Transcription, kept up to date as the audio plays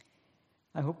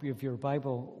I hope you have your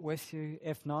Bible with you.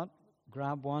 If not,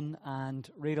 grab one and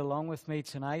read along with me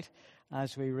tonight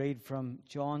as we read from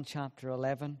John chapter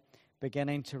 11,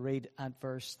 beginning to read at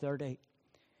verse 30.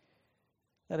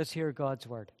 Let us hear God's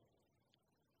word.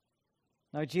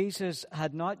 Now Jesus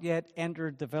had not yet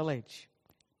entered the village,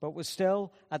 but was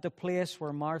still at the place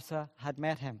where Martha had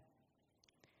met him.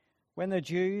 When the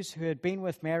Jews who had been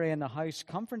with Mary in the house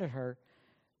comforted her,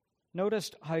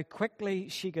 noticed how quickly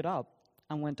she got up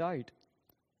and went out,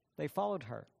 they followed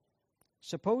her,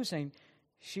 supposing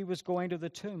she was going to the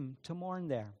tomb to mourn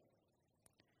there.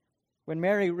 When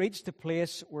Mary reached the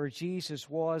place where Jesus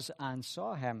was and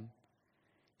saw him,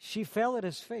 she fell at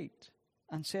his feet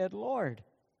and said, "Lord,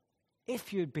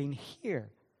 if you'd been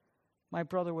here, my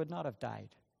brother would not have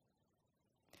died."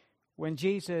 When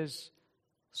Jesus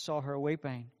saw her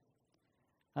weeping,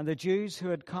 and the Jews who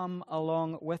had come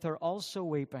along with her also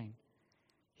weeping,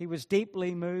 he was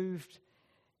deeply moved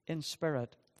in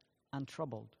spirit and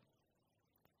troubled.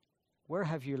 "Where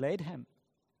have you laid him?"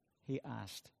 he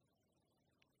asked.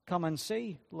 "Come and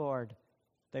see, Lord,"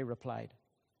 they replied.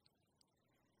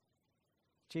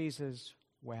 Jesus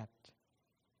wept.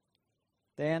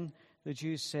 Then the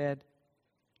Jews said,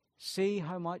 "See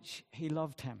how much he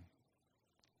loved him."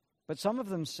 But some of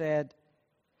them said,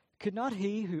 "Could not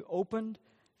he who opened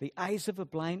the eyes of a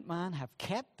blind man have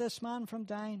kept this man from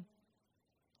dying?"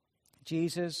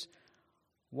 Jesus,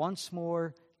 once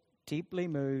more deeply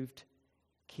moved,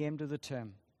 came to the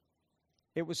tomb.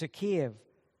 It was a cave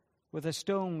with a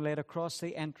stone laid across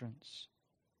the entrance.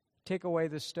 "Take away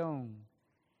the stone,"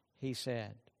 he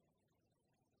said.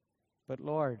 "But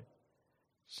Lord,"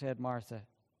 said Martha,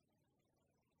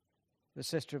 the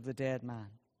sister of the dead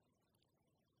man,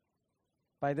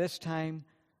 "by this time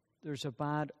there's a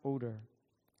bad odor,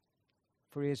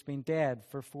 for he has been dead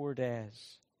for 4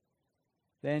 days."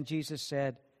 Then Jesus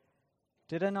said,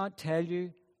 "Did I not tell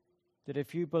you that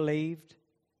if you believed,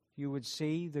 you would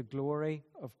see the glory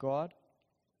of God?"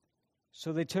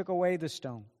 So they took away the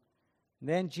stone.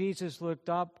 Then Jesus looked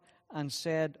up and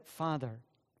said, "Father,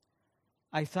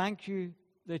 I thank you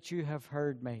that you have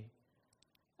heard me.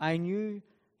 I knew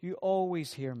you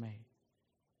always hear me,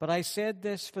 but I said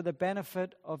this for the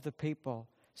benefit of the people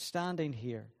standing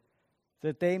here,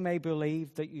 that they may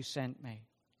believe that you sent me."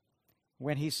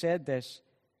 When he said this,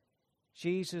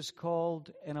 Jesus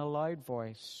called in a loud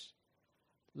voice,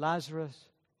 "Lazarus,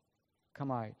 come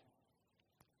out."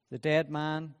 The dead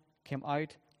man came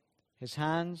out, his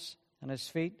hands and his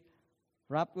feet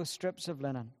wrapped with strips of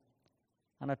linen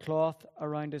and a cloth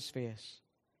around his face.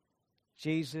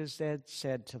 Jesus then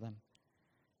said to them,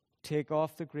 "Take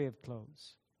off the grave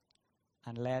clothes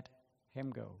and let him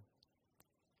go."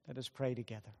 Let us pray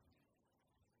together.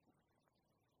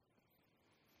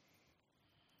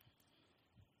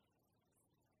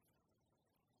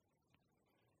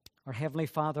 Our Heavenly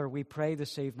Father, we pray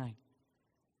this evening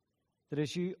that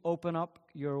as you open up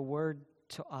your word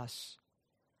to us,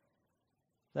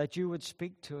 that you would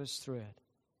speak to us through it.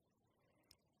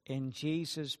 In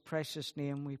Jesus' precious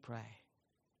name we pray.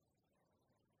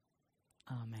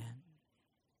 Amen.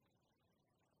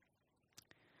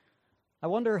 I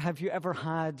wonder, have you ever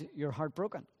had your heart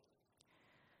broken?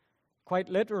 Quite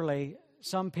literally,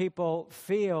 some people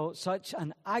feel such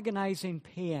an agonizing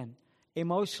pain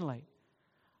emotionally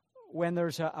when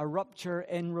there's a rupture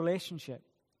in relationship.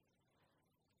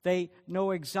 They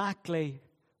know exactly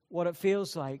what it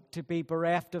feels like to be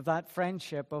bereft of that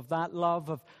friendship, of that love,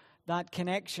 of that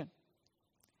connection.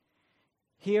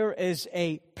 Here is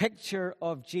a picture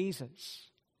of Jesus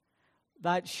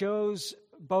that shows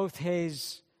both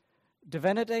his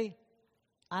divinity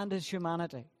and his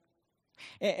humanity.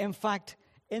 In fact,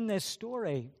 in this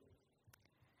story,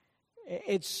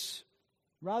 it's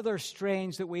rather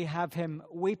strange that we have him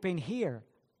weeping here,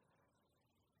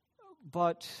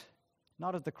 but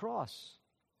not at the cross.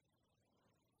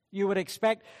 You would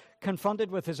expect,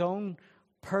 confronted with his own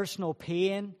personal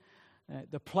pain,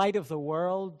 the plight of the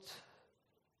world,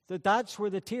 that's where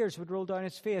the tears would roll down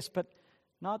his face, but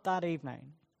not that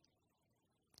evening.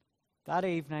 That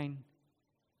evening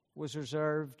was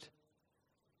reserved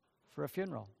for a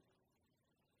funeral,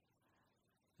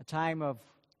 a time of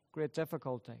great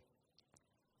difficulty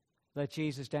that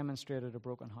Jesus demonstrated a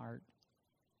broken heart.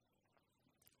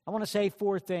 I want to say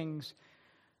 4 things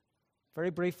very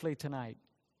briefly tonight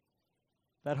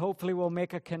that hopefully will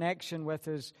make a connection with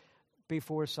us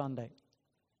before Sunday.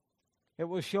 It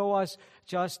will show us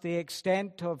just the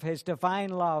extent of his divine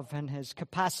love and his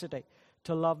capacity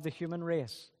to love the human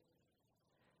race.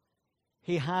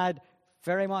 He had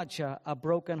very much a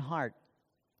broken heart,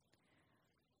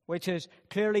 which is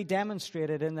clearly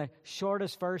demonstrated in the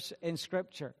shortest verse in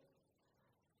Scripture.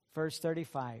 Verse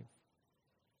 35,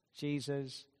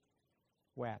 Jesus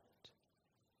wept.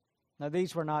 Now,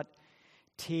 these were not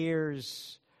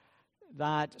tears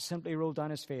that simply rolled down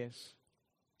his face.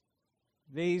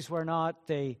 These were not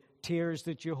the tears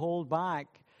that you hold back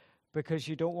because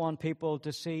you don't want people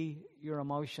to see your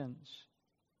emotions.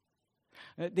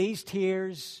 These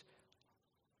tears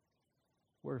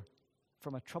were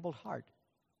from a troubled heart.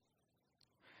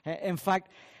 In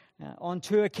fact, on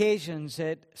 2 occasions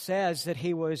it says that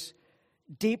he was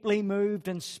deeply moved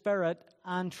in spirit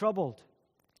and troubled.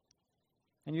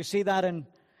 And you see that in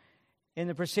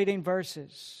the preceding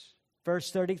verses.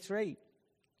 Verse 33.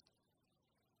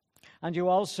 And you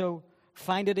also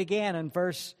find it again in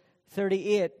verse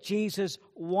 38. Jesus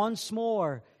once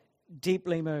more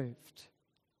deeply moved.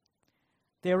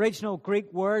 The original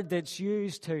Greek word that's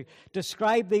used to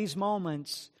describe these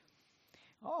moments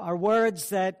are words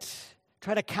that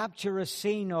try to capture a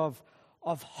scene of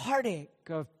heartache,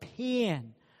 of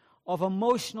pain, of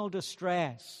emotional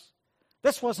distress.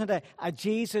 This wasn't a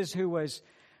Jesus who was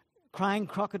crying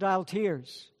crocodile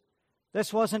tears.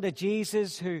 This wasn't a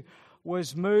Jesus who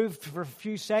was moved for a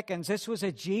few seconds. This was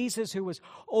a Jesus who was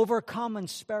overcome in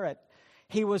spirit.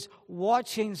 He was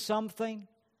watching something,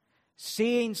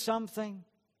 seeing something,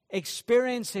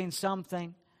 experiencing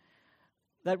something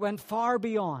that went far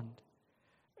beyond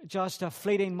just a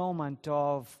fleeting moment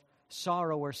of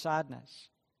sorrow or sadness.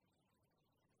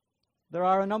 There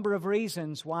are a number of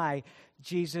reasons why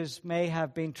Jesus may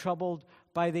have been troubled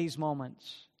by these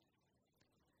moments.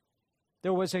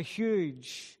 There was a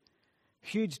huge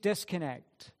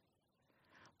disconnect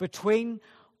between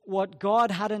what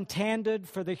God had intended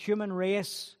for the human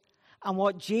race and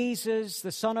what Jesus,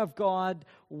 the Son of God,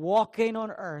 walking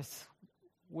on earth,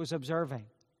 was observing.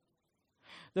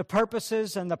 The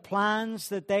purposes and the plans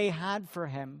that they had for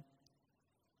him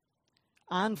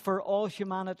and for all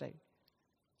humanity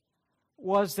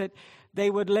was that they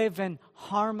would live in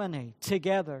harmony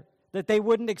together, that they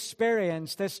wouldn't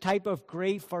experience this type of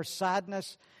grief or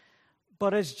sadness.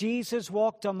 But as Jesus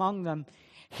walked among them,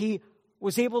 he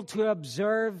was able to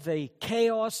observe the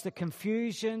chaos, the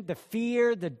confusion, the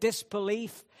fear, the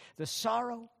disbelief, the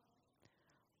sorrow.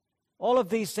 All of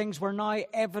these things were now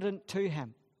evident to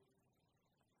him.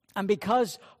 And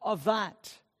because of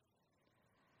that,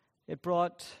 it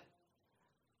brought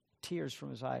tears from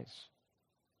his eyes.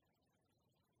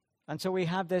 And so we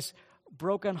have this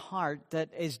broken heart that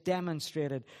is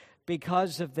demonstrated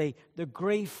because of the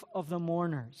grief of the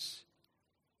mourners.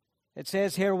 It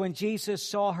says here, when Jesus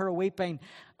saw her weeping,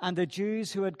 and the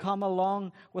Jews who had come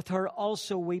along with her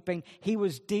also weeping, he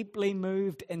was deeply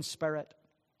moved in spirit.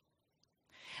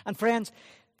 And friends,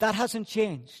 that hasn't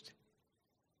changed.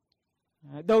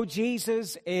 Though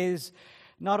Jesus is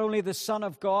not only the Son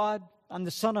of God and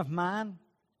the Son of Man,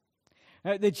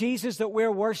 the Jesus that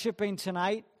we're worshiping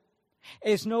tonight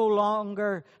is no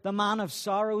longer the man of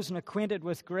sorrows and acquainted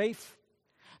with grief.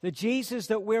 The Jesus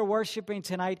that we're worshiping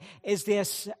tonight is the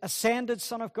ascended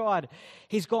Son of God.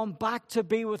 He's gone back to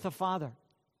be with the Father.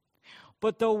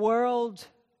 But the world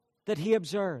that he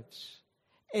observes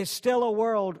is still a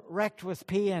world wrecked with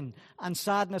pain and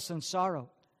sadness and sorrow.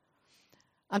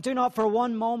 And do not for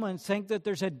one moment think that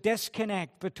there's a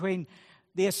disconnect between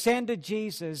the ascended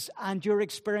Jesus and your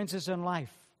experiences in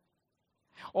life.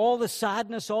 All the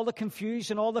sadness, all the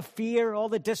confusion, all the fear, all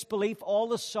the disbelief, all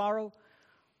the sorrow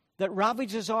that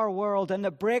ravages our world and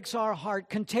that breaks our heart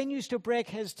continues to break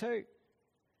his too.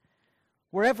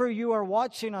 Wherever you are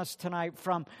watching us tonight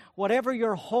from, whatever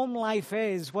your home life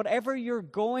is, whatever you're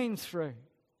going through,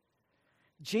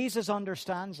 Jesus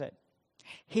understands it.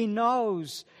 He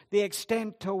knows the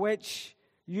extent to which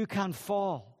you can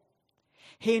fall.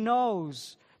 He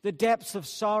knows the depths of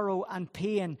sorrow and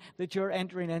pain that you're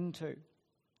entering into.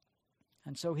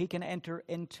 And so he can enter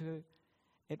into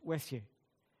it with you,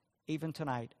 even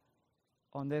tonight,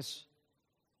 on this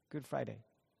Good Friday.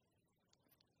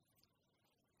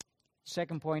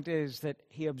 Second point is that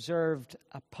he observed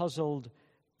a puzzled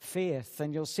faith,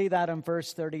 and you'll see that in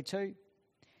verse 32.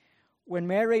 When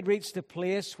Mary reached the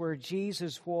place where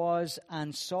Jesus was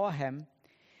and saw him,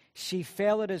 she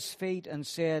fell at his feet and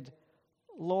said,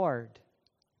 "Lord,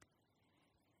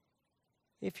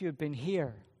 if you had been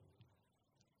here,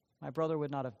 my brother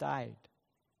would not have died."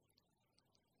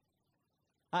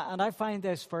 And I find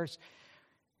this verse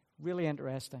really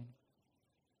interesting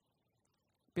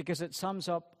because it sums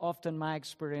up often my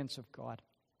experience of God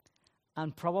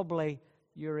and probably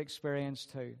your experience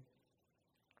too.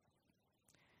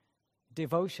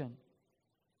 Devotion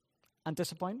and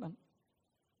disappointment.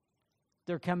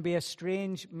 There can be a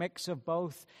strange mix of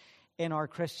both in our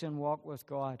Christian walk with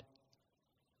God.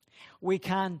 We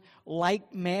can,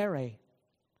 like Mary,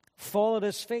 fall at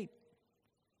his feet.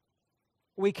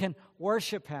 We can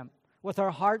worship him with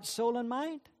our heart, soul, and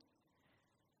mind.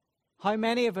 How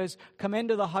many of us come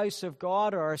into the house of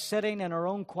God or are sitting in our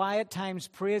own quiet times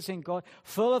praising God,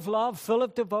 full of love, full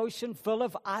of devotion, full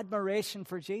of admiration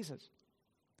for Jesus?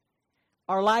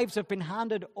 Our lives have been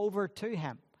handed over to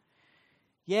him.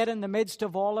 Yet in the midst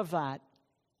of all of that,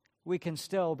 we can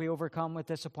still be overcome with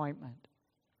disappointment.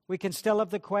 We can still have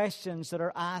the questions that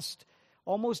are asked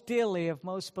almost daily of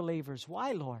most believers.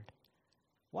 Why, Lord?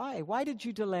 Why? Why did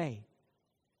you delay?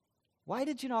 Why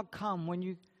did you not come when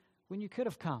you could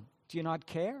have come? Do you not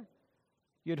care?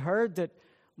 You'd heard that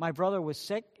my brother was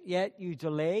sick, yet you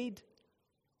delayed.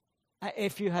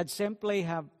 If you had simply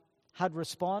had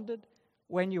responded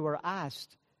when you were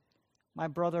asked, my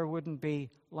brother wouldn't be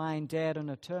lying dead in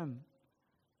a tomb.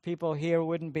 People here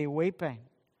wouldn't be weeping.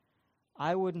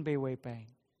 I wouldn't be weeping.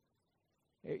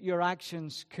 Your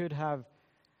actions could have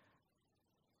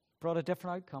brought a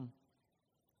different outcome.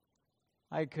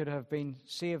 I could have been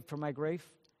saved from my grief,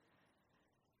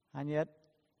 and yet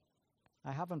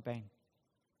I haven't been.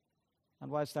 And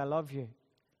whilst I love you,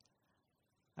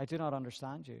 I do not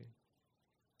understand you.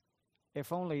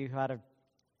 If only you had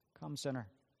come sooner.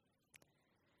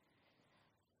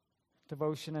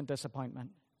 Devotion and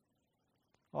disappointment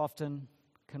often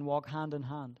can walk hand in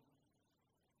hand.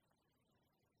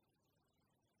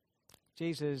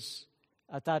 Jesus,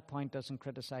 at that point, doesn't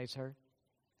criticize her.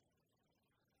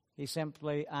 He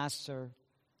simply asks her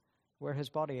where his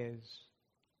body is.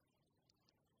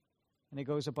 And he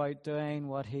goes about doing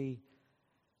what he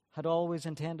had always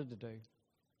intended to do.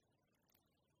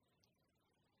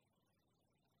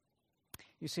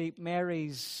 You see,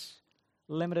 Mary's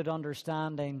limited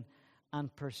understanding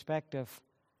and perspective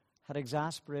had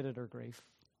exasperated her grief,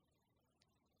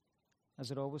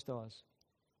 as it always does.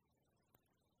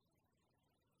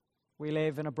 We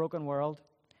live in a broken world,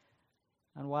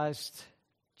 and whilst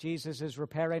Jesus is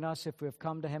repairing us if we've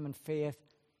come to him in faith,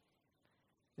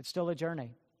 it's still a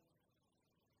journey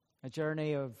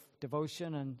of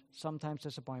devotion and sometimes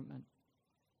disappointment,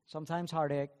 sometimes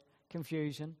heartache,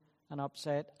 confusion, and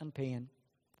upset and pain.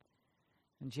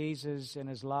 And Jesus, in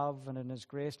his love and in his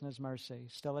grace and his mercy,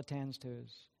 still attends to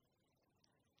us,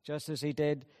 just as he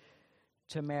did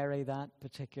to Mary that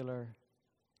particular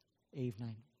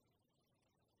evening.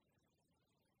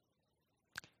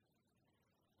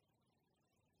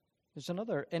 There's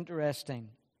another interesting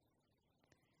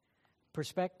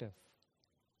perspective.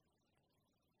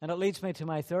 And it leads me to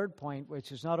my third point,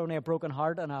 which is not only a broken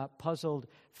heart and a puzzled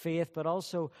faith, but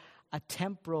also a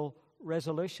temporal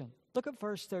resolution. Look at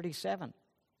verse 37.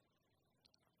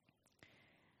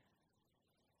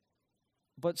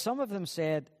 But some of them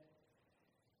said,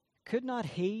 could not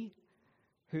he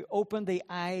who opened the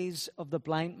eyes of the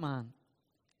blind man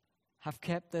have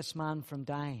kept this man from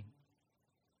dying?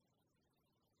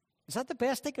 Is that the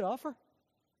best they could offer?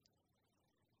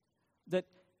 That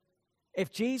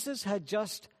if Jesus had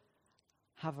just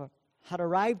had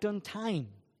arrived on time,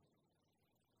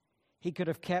 he could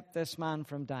have kept this man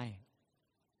from dying.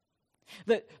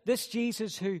 That this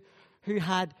Jesus who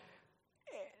had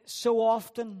so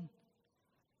often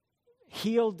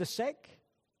healed the sick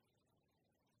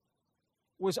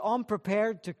was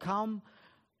unprepared to come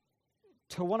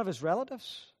to one of his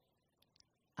relatives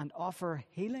and offer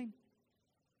healing.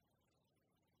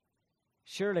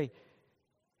 Surely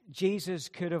Jesus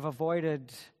could have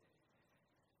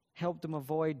helped him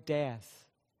avoid death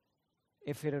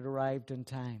if it had arrived in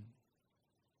time.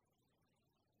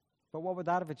 But what would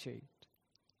that have achieved?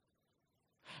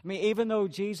 I mean, even though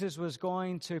Jesus was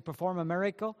going to perform a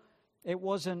miracle, it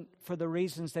wasn't for the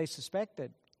reasons they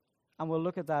suspected. And we'll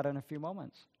look at that in a few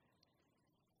moments.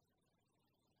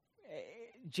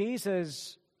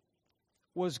 Jesus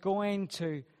was going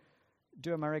to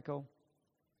do a miracle,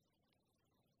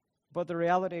 but the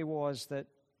reality was that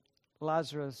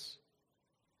Lazarus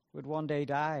would one day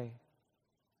die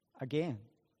again.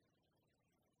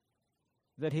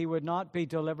 That he would not be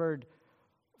delivered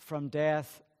from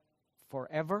death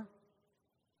forever,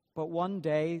 but one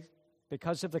day,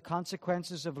 because of the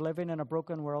consequences of living in a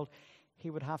broken world, he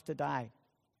would have to die.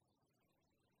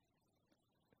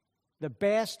 The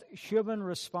best human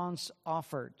response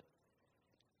offered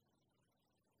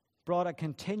brought a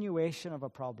continuation of a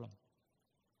problem,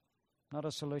 not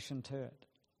a solution to it.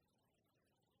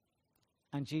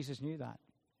 And Jesus knew that.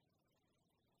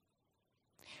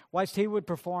 Whilst he would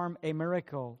perform a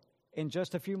miracle in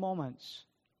just a few moments,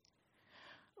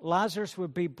 Lazarus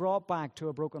would be brought back to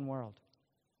a broken world.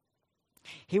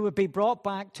 He would be brought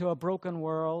back to a broken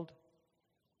world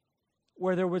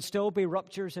where there would still be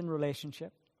ruptures in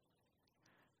relationship,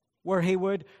 where he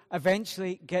would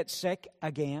eventually get sick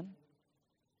again.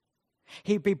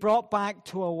 He'd be brought back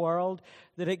to a world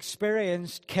that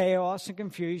experienced chaos and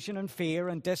confusion and fear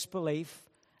and disbelief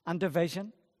and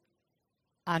division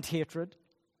and hatred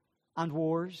and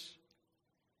wars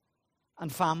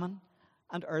and famine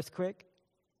and earthquake.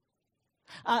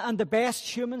 And the best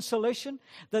human solution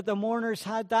that the mourners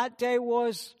had that day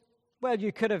was, well,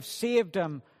 you could have saved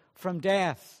him from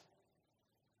death.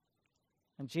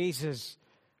 And Jesus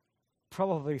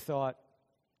probably thought,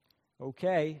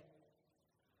 okay,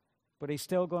 but he's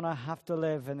still going to have to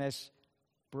live in this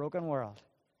broken world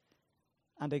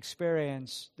and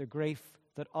experience the grief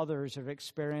that others are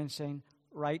experiencing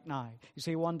right now. You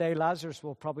see, one day Lazarus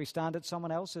will probably stand at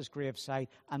someone else's graveside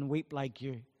and weep like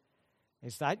you.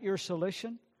 Is that your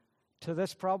solution to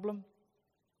this problem?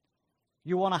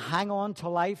 You want to hang on to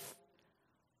life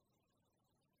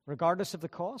regardless of the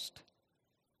cost?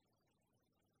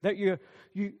 That you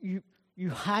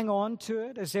hang on to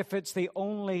it as if it's the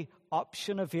only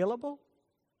option available?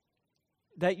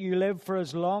 That you live for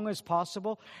as long as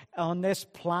possible on this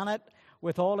planet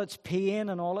with all its pain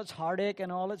and all its heartache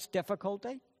and all its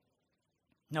difficulty?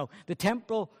 No, the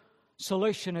temporal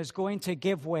solution is going to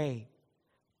give way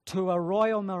to a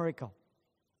royal miracle.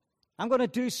 I'm going to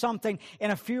do something in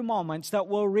a few moments that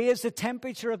will raise the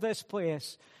temperature of this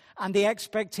place and the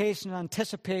expectation and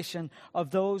anticipation of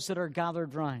those that are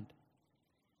gathered round.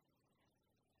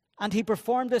 And he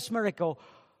performed this miracle,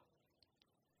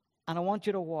 and I want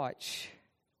you to watch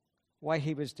why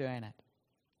he was doing it.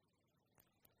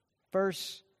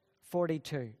 Verse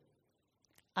 42.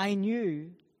 I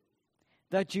knew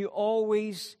that you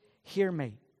always hear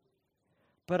me,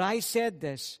 but I said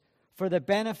this for the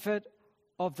benefit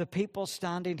of the people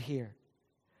standing here,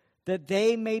 that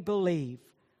they may believe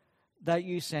that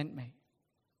you sent me.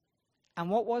 And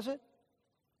what was it?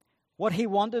 What he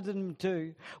wanted them to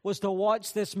do was to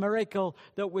watch this miracle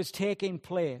that was taking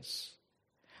place.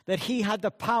 That he had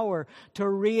the power to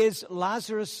raise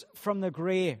Lazarus from the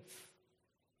grave.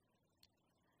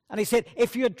 And he said,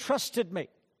 if you had trusted me,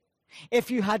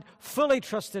 if you had fully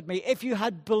trusted me, if you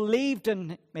had believed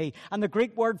in me, and the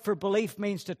Greek word for belief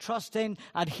means to trust in,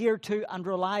 adhere to, and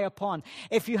rely upon.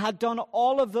 If you had done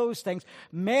all of those things,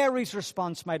 Mary's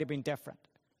response might have been different.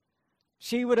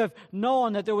 She would have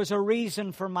known that there was a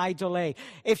reason for my delay.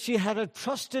 If she had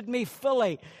trusted me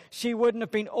fully, she wouldn't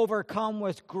have been overcome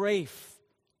with grief.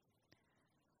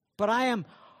 But I am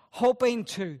hoping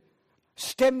to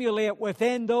stimulate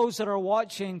within those that are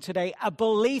watching today a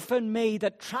belief in me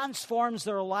that transforms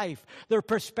their life, their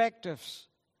perspectives.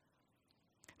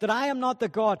 That I am not the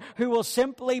God who will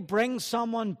simply bring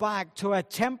someone back to a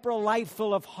temporal life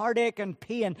full of heartache and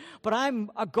pain, but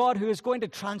I'm a God who is going to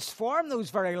transform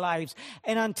those very lives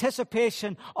in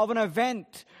anticipation of an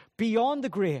event beyond the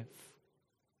grave.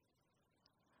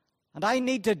 And I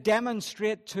need to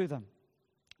demonstrate to them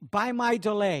by my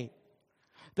delay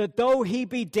that though he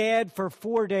be dead for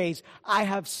 4 days, I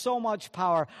have so much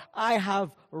power. I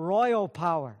have royal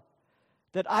power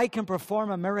that I can perform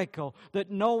a miracle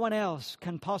that no one else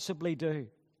can possibly do.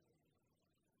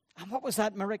 And what was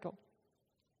that miracle?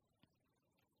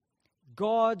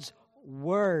 God's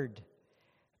word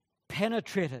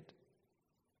penetrated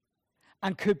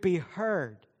and could be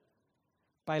heard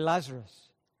by Lazarus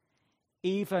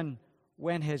even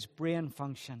when his brain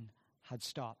function had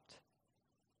stopped.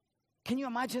 Can you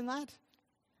imagine that?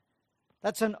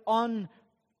 That's an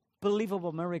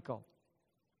unbelievable miracle.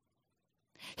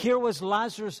 Here was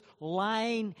Lazarus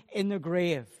lying in the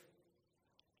grave,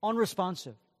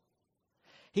 unresponsive.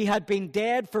 He had been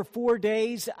dead for 4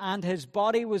 days and his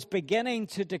body was beginning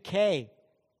to decay.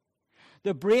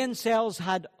 The brain cells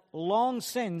had long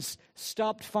since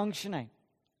stopped functioning.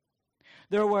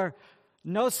 There were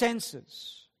no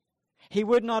senses. He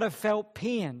would not have felt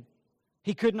pain.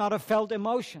 He could not have felt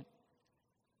emotion.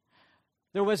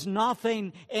 There was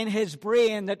nothing in his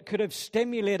brain that could have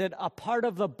stimulated a part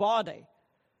of the body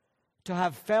to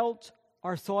have felt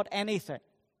or thought anything.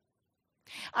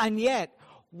 And yet,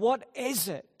 what is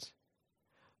it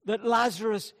that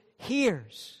Lazarus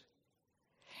hears?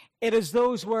 It is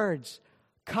those words,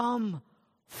 "Come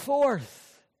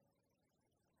forth."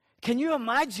 Can you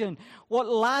imagine what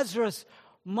Lazarus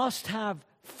must have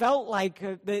felt like,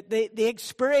 the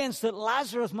experience that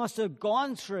Lazarus must have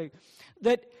gone through,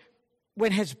 that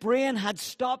when his brain had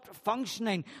stopped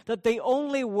functioning, that the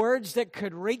only words that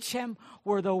could reach him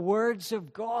were the words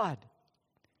of God.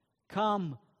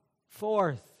 Come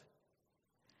forth.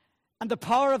 And the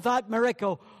power of that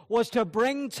miracle was to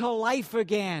bring to life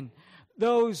again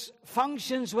those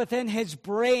functions within his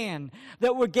brain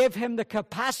that would give him the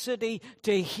capacity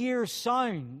to hear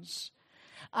sounds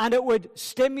And it would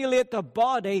stimulate the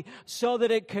body so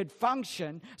that it could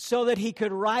function, so that he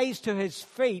could rise to his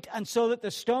feet, and so that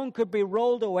the stone could be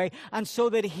rolled away, and so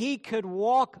that he could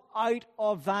walk out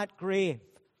of that grave.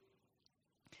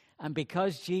 And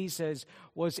because Jesus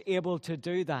was able to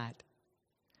do that,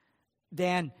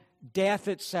 then death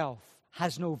itself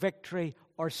has no victory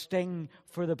or sting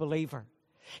for the believer.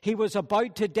 He was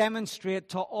about to demonstrate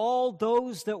to all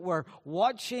those that were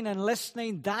watching and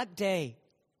listening that day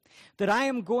that I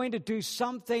am going to do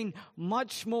something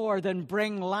much more than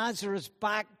bring Lazarus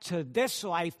back to this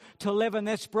life to live in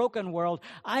this broken world.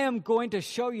 I am going to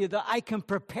show you that I can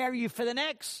prepare you for the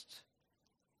next.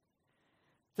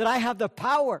 That I have the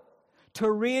power to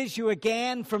raise you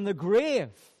again from the grave.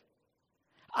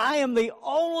 I am the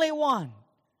only one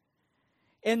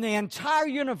in the entire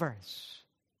universe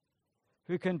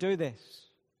who can do this.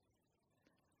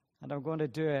 And I'm going to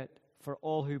do it for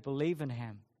all who believe in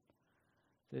him.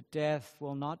 That death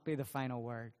will not be the final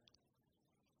word.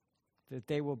 That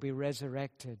they will be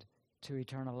resurrected to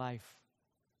eternal life.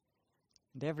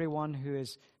 And everyone who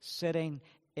is sitting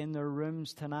in their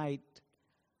rooms tonight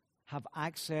have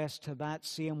access to that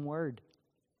same word.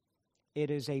 It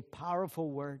is a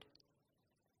powerful word.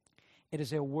 It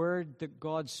is a word that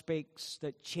God speaks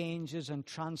that changes and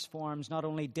transforms not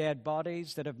only dead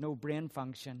bodies that have no brain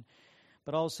function,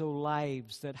 but also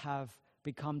lives that have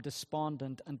become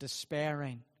despondent and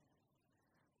despairing.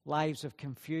 Lives of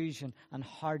confusion and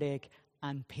heartache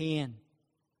and pain.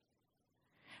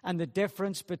 And the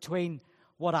difference between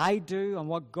what I do and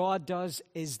what God does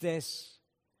is this.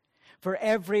 For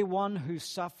everyone who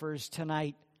suffers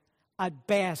tonight, at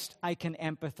best I can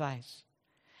empathize.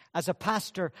 As a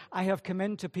pastor, I have come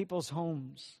into people's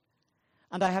homes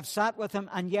and I have sat with them,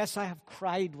 and yes, I have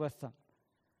cried with them.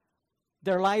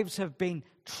 Their lives have been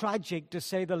tragic, to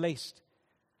say the least.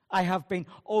 I have been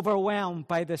overwhelmed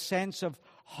by the sense of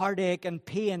heartache and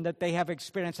pain that they have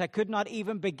experienced. I could not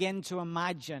even begin to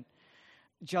imagine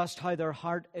just how their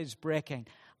heart is breaking.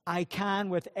 I can,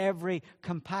 with every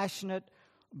compassionate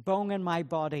bone in my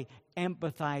body,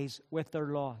 empathize with their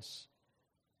loss.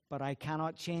 But I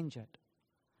cannot change it.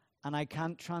 And I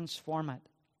can't transform it.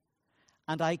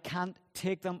 And I can't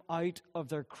take them out of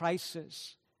their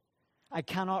crisis. I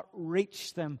cannot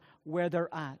reach them where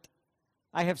they're at.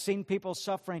 I have seen people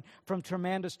suffering from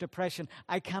tremendous depression.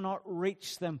 I cannot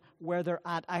reach them where they're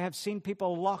at. I have seen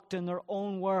people locked in their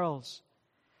own worlds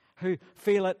who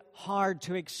feel it hard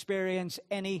to experience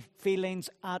any feelings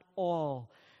at all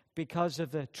because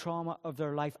of the trauma of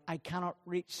their life. I cannot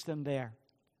reach them there.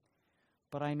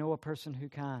 But I know a person who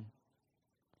can.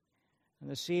 And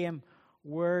the same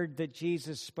word that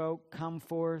Jesus spoke, come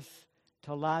forth,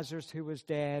 to Lazarus who was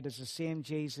dead, is the same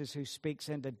Jesus who speaks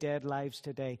into dead lives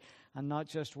today. And not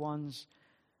just ones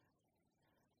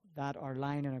that are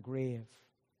lying in a grave,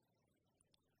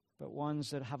 but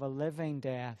ones that have a living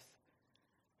death,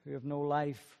 who have no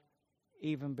life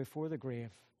even before the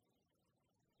grave.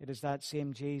 It is that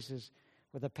same Jesus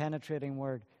with a penetrating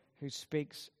word who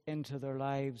speaks into their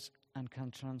lives and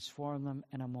can transform them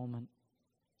in a moment.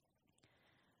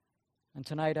 And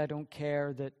tonight I don't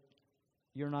care that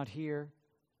you're not here,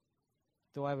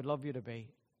 though I would love you to be.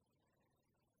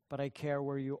 But I care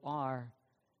where you are,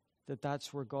 that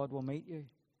that's where God will meet you.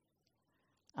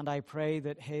 And I pray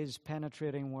that his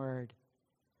penetrating word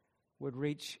would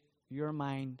reach your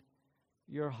mind,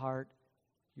 your heart,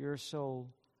 your soul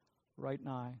right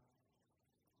now.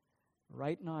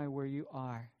 Right now where you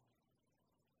are.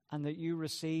 And that you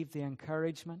receive the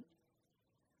encouragement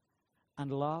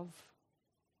and love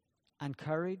and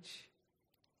courage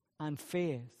and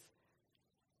faith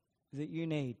that you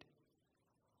need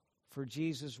for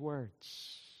Jesus'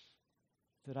 words,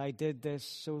 that I did this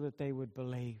so that they would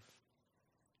believe,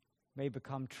 may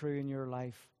become true in your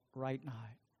life right now.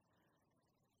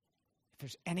 If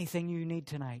there's anything you need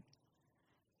tonight,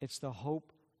 it's the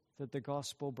hope that the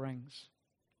gospel brings.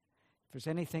 If there's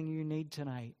anything you need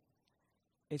tonight,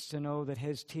 it's to know that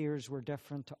his tears were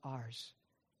different to ours,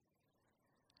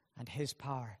 and his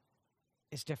power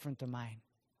is different to mine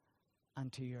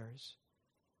and to yours.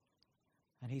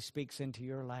 And he speaks into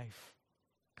your life,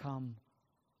 come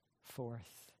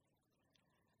forth.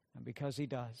 And because he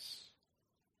does,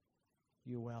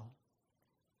 you will.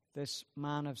 This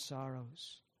man of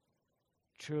sorrows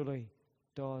truly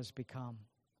does become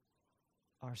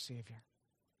our Savior.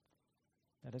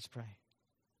 Let us pray.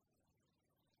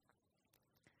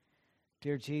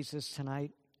 Dear Jesus,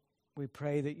 tonight we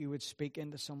pray that you would speak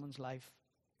into someone's life.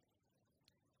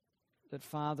 That,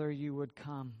 Father, you would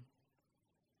come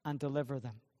and deliver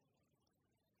them.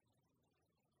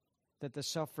 That the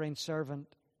suffering servant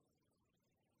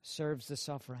serves the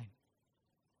suffering.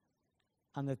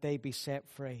 and that they be set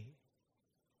free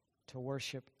to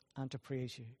worship and to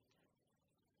praise you.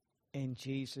 In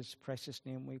Jesus' precious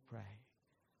name we pray.